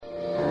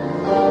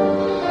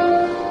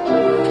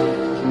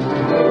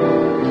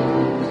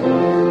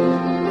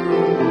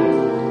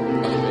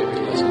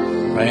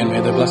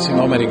blessing,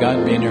 Almighty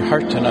God, be in your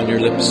heart and on your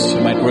lips.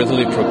 You might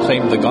worthily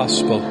proclaim the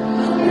gospel,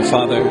 the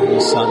Father, the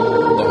Son,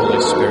 and the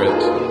Holy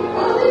Spirit.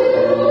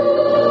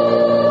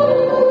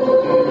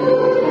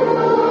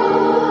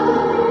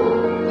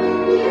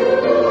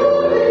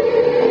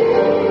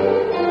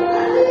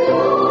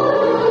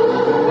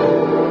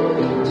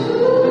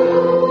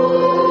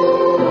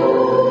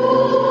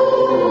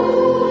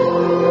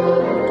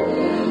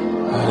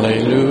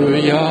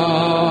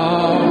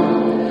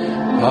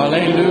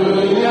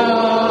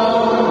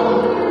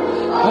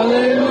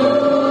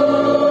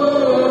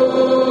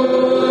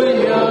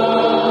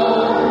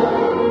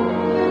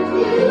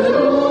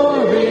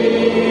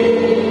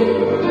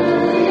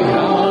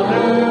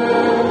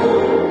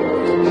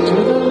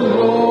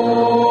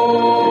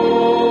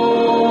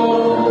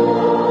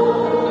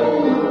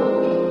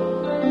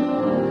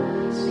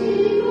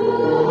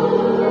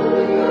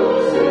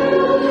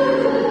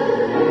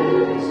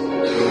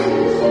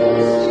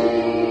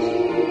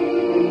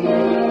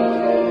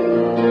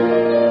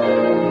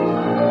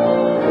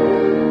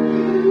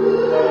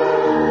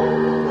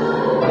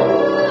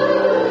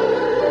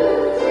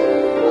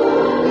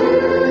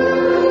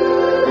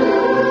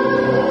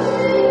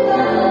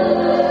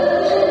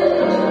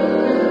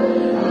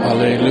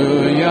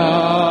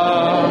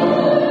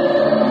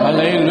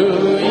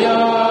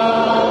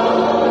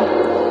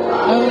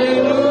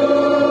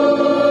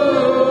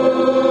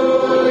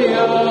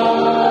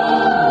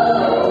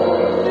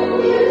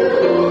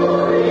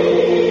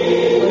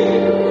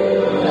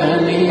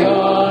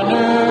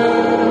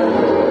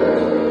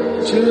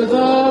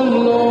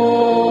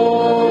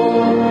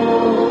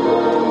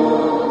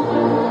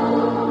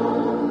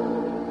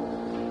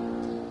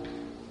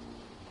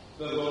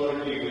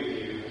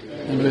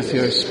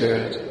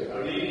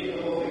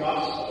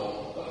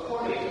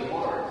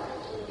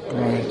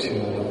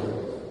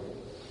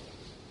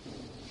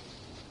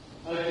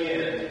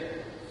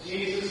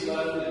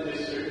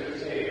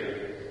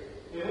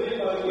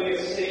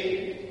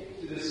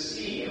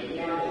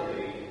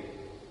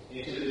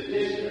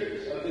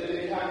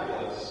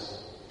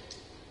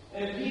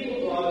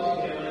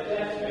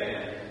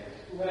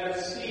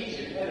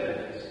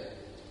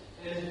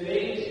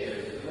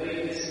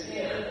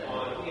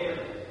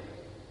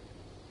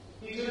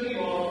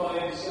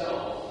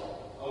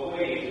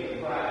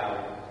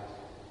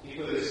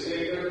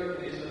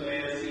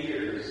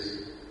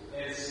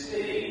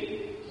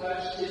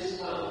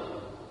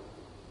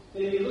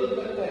 Then he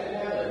looked up to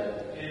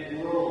heaven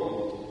and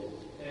groaned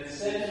and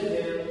said to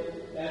him,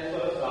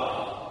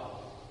 Ephphatha,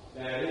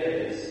 that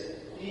is,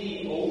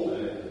 be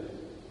open.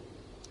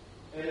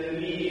 And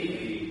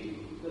immediately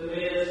the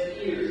man's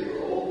ears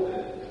were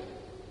opened,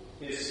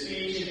 his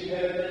speech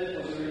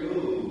impediment was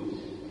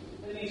removed,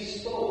 and he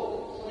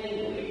spoke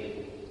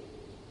plainly.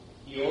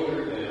 He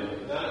ordered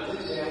them not to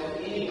tell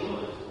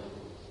anyone,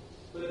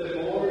 but the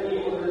more he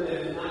ordered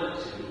them not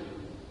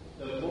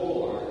to, the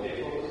more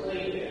they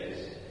proclaimed it.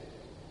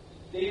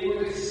 They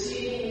were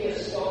exceedingly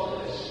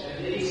astonished,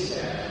 and they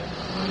said,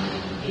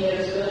 He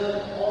has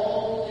done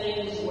all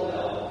things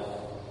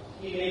well.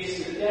 He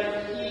makes the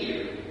deaf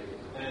hear,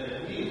 and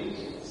the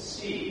mute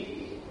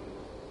speak.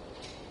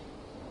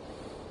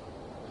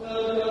 The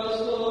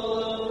gospel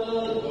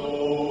of the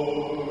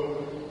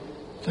Lord.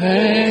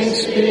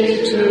 Thanks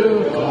be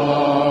to God.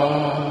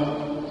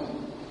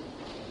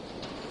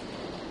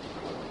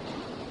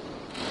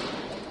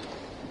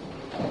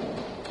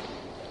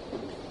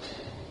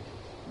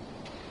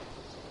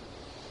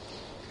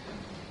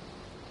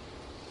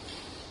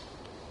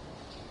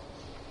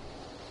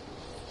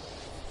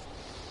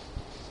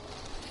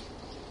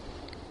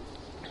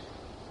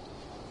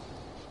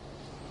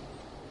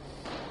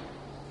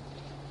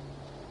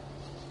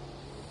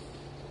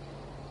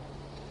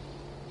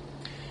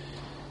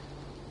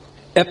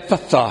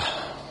 Ephphatha.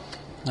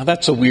 Now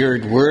that's a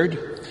weird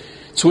word.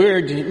 It's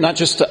weird not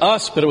just to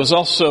us, but it was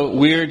also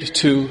weird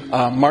to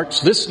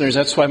Mark's listeners.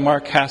 That's why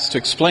Mark has to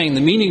explain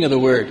the meaning of the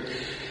word.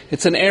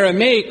 It's an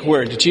Aramaic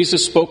word.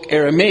 Jesus spoke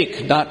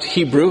Aramaic, not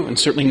Hebrew, and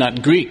certainly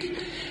not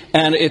Greek.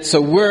 And it's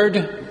a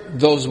word,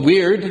 though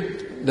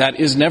weird, that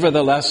is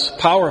nevertheless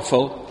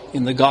powerful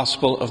in the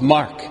Gospel of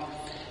Mark.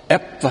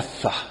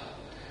 Ephphatha.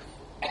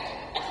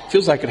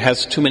 Feels like it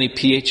has too many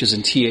PHs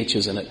and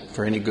THs in it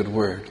for any good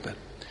word, but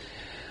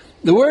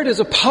the word is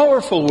a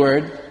powerful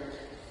word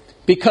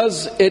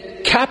because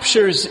it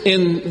captures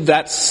in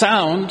that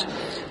sound,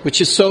 which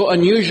is so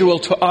unusual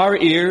to our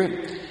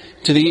ear,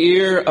 to the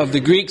ear of the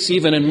Greeks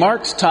even in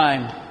Mark's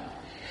time,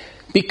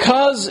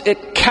 because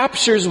it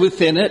captures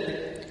within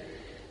it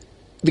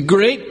the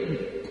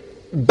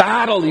great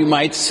battle, you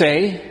might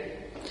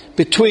say,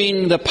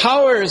 between the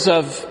powers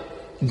of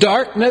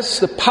darkness,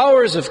 the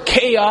powers of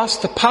chaos,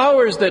 the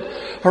powers that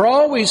are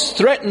always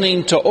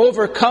threatening to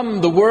overcome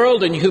the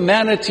world and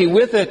humanity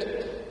with it,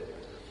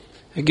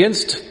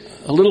 against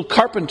a little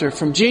carpenter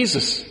from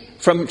Jesus,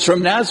 from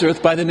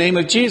Nazareth by the name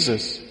of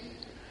Jesus.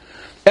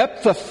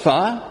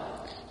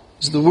 Ephphatha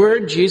is the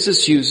word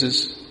Jesus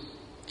uses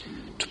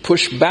to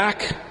push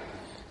back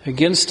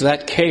against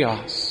that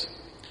chaos,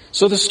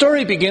 So the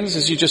story begins,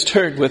 as you just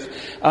heard, with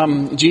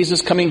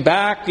Jesus coming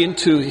back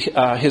into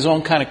his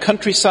own kind of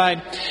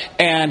countryside,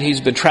 and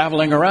he's been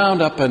traveling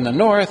around up in the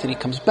north, and he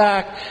comes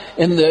back,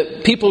 and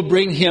the people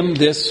bring him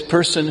this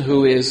person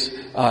who is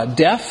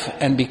deaf,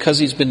 and because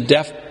he's been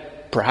deaf,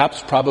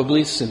 perhaps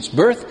probably since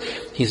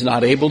birth, he's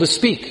not able to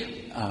speak.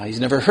 He's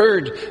never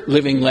heard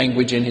living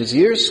language in his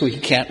ears, so he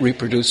can't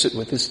reproduce it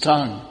with his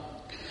tongue.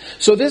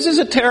 So this is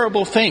a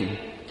terrible thing,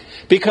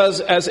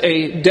 because as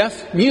a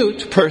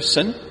deaf-mute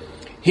person,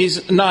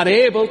 he's not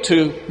able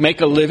to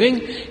make a living.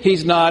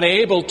 He's not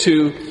able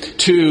to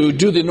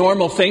do the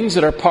normal things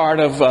that are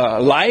part of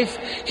life.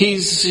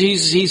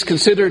 He's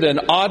considered an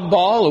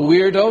oddball, a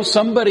weirdo,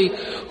 somebody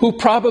who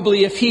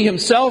probably, if he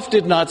himself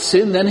did not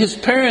sin, then his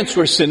parents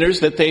were sinners,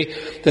 that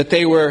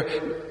they were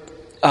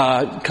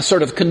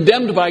sort of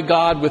condemned by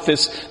God with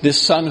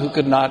this son who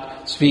could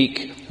not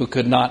speak, who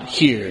could not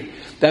hear.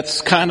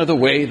 That's kind of the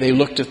way they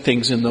looked at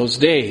things in those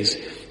days.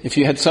 If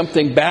you had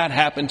something bad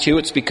happen to you,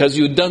 it's because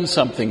you had done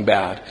something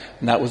bad.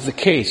 And that was the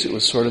case. It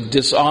was sort of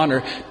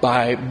dishonor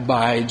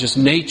by just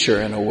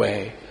nature in a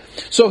way.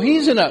 So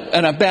he's in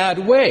a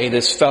bad way,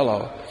 this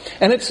fellow.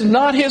 And it's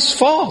not his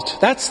fault.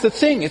 That's the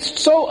thing. It's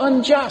so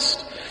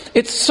unjust.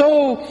 It's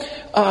so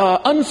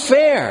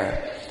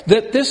unfair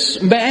that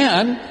this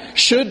man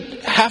should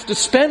have to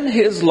spend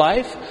his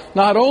life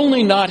not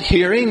only not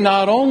hearing,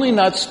 not only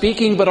not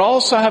speaking, but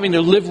also having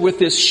to live with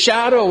this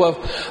shadow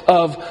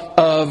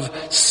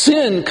of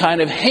sin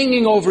kind of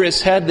hanging over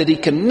his head that he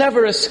can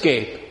never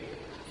escape.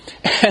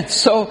 And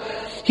so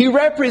he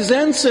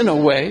represents, in a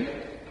way,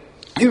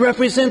 he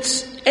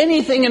represents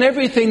anything and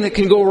everything that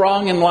can go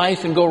wrong in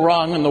life and go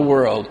wrong in the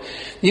world.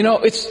 You know,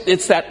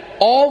 it's that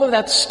all of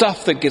that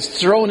stuff that gets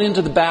thrown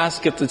into the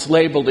basket that's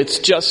labeled, it's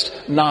just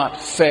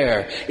not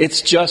fair.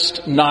 It's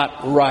just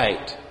not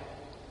right.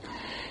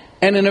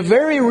 And in a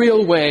very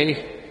real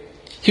way,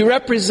 he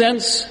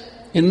represents,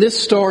 in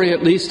this story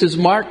at least, as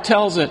Mark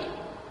tells it,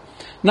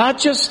 not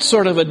just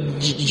sort of a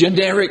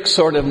generic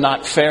sort of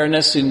not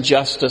fairness,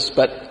 injustice,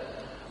 but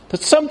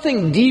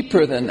something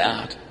deeper than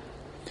that.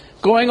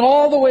 Going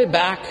all the way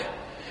back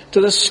to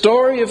the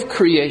story of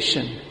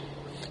creation.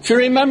 If you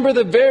remember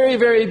the very,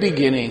 very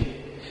beginning,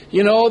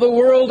 you know, the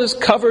world is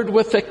covered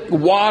with the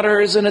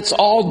waters and it's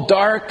all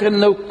dark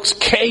and it's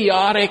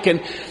chaotic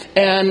and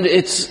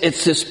it's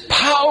this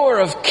power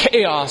of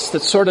chaos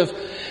that sort of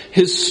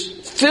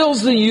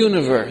fills the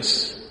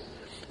universe.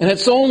 And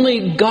it's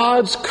only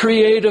God's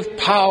creative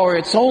power.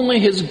 It's only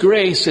His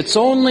grace. It's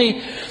only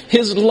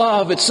His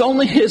love. It's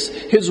only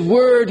His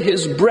word,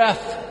 His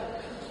breath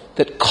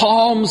that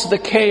calms the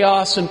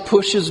chaos and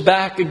pushes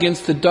back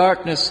against the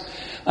darkness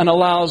and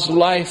allows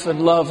life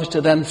and love to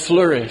then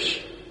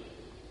flourish.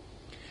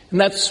 And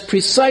that's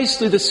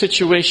precisely the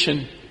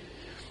situation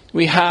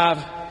we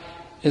have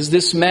as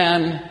this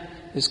man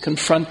is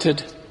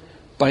confronted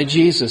by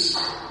Jesus.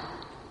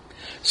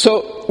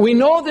 So we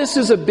know this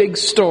is a big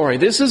story.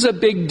 This is a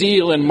big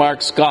deal in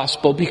Mark's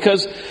gospel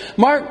because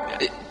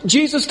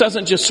Jesus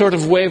doesn't just sort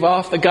of wave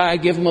off the guy,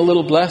 give him a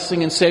little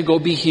blessing and say, go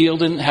be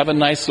healed and have a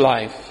nice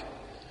life.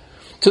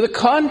 To the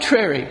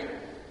contrary,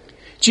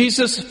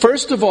 Jesus,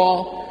 first of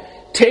all,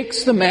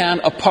 takes the man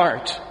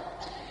apart.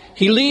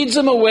 He leads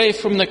him away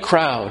from the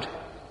crowd.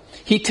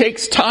 He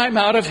takes time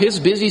out of his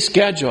busy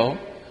schedule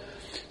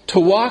to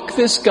walk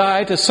this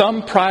guy to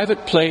some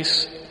private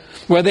place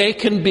where they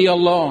can be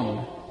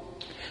alone.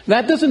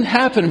 That doesn't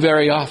happen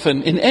very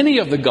often in any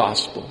of the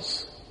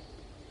Gospels.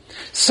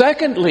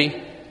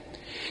 Secondly,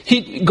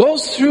 he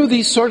goes through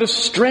these sort of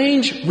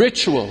strange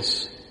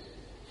rituals.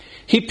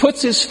 He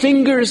puts his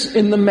fingers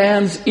in the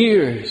man's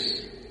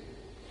ears.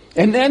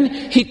 And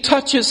then he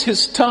touches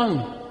his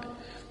tongue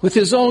with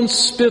his own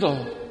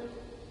spittle.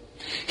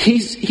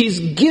 He's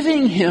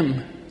giving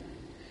him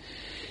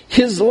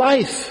his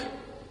life,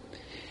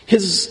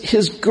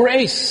 his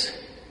grace,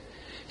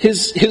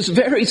 his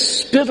very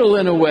spittle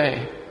in a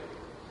way.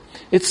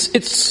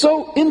 It's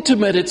so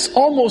intimate, it's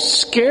almost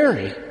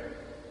scary.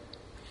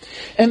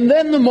 And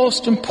then the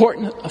most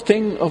important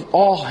thing of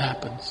all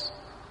happens.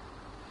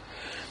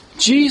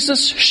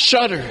 Jesus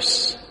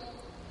shudders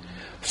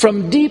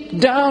from deep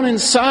down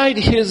inside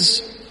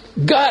his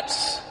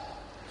guts.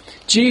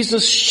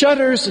 Jesus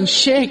shudders and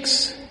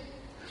shakes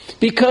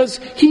because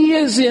he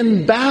is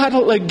in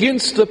battle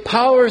against the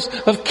powers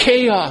of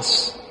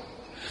chaos,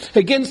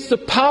 against the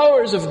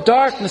powers of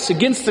darkness,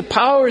 against the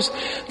powers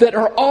that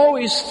are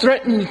always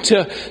threatened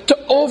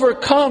to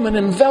overcome and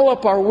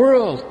envelop our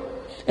world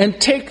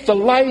and take the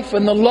life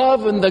and the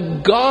love and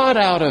the God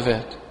out of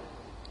it.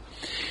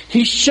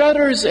 He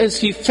shudders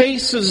as he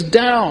faces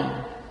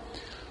down,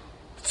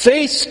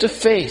 face to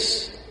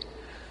face,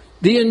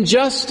 the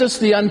injustice,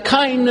 the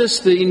unkindness,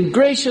 the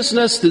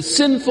ingraciousness, the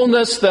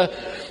sinfulness,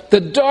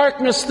 the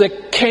darkness, the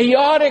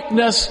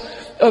chaoticness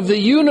of the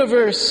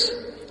universe,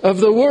 of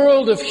the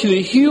world, of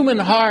the human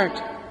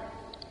heart.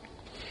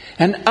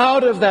 And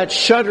out of that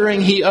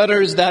shuddering, he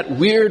utters that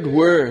weird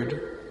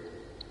word,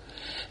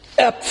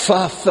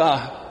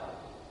 Ephphatha,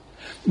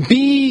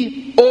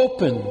 be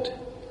opened.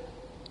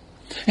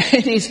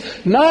 And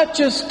he's not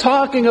just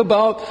talking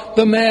about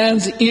the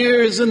man's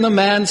ears and the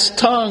man's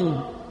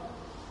tongue.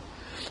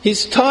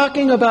 He's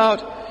talking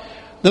about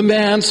the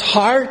man's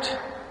heart,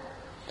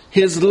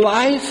 his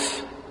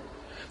life.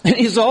 And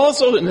he's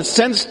also, in a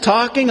sense,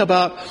 talking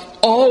about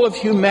all of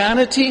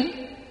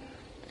humanity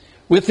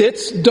with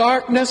its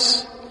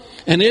darkness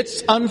and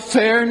its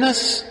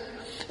unfairness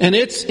and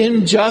its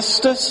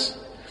injustice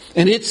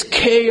and its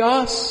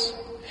chaos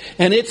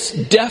and its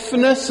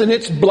deafness and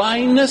its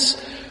blindness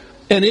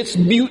and its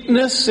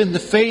muteness in the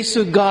face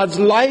of God's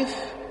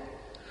life.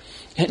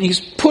 And he's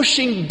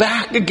pushing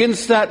back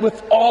against that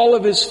with all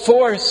of his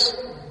force.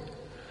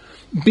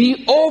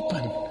 Be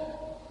open.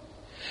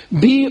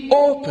 Be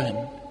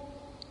open.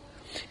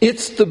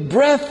 It's the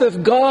breath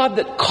of God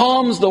that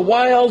calms the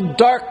wild,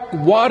 dark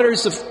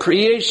waters of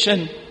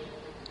creation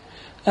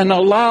and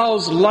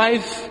allows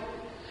life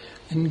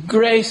and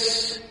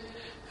grace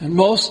and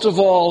most of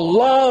all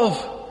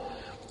love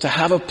to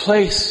have a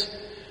place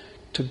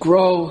to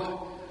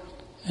grow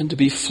and to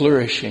be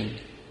flourishing.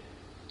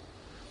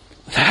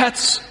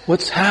 That's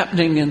what's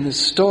happening in this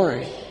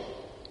story.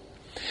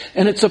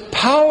 And it's a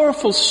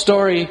powerful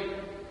story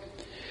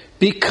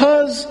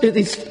because it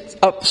is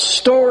a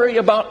story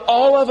about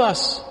all of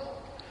us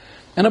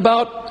and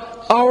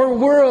about our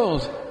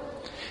world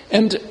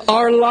and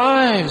our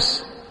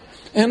lives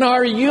and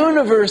our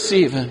universe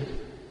even.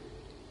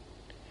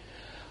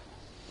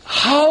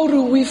 How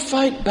do we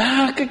fight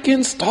back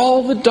against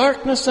all the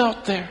darkness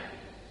out there?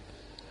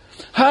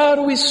 How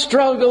do we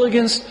struggle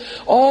against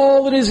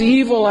all that is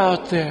evil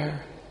out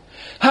there?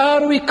 How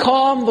do we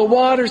calm the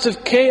waters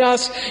of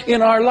chaos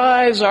in our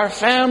lives, our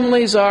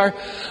families, our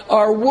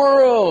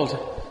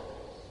world?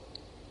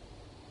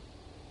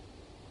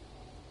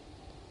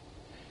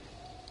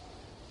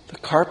 The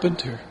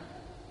carpenter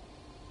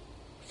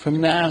from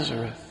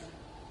Nazareth.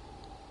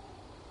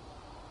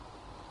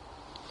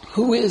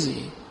 Who is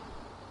he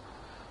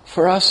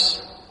for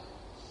us?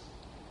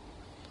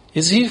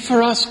 Is he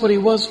for us what he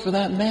was for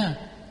that man?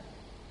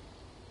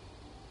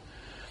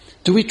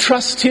 Do we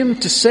trust him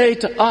to say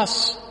to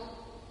us,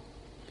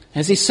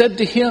 as he said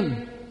to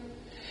him,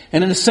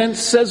 and in a sense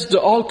says to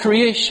all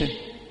creation,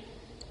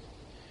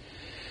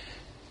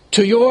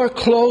 to your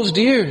closed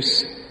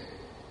ears,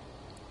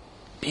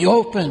 be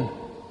open.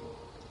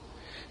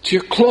 To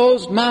your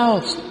closed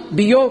mouths,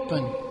 be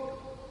open.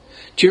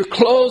 To your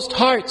closed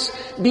hearts,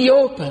 be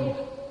open.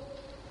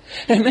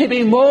 And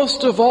maybe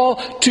most of all,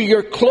 to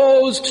your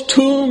closed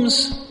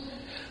tombs,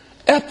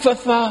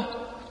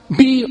 Ephphatha,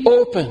 be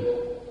open.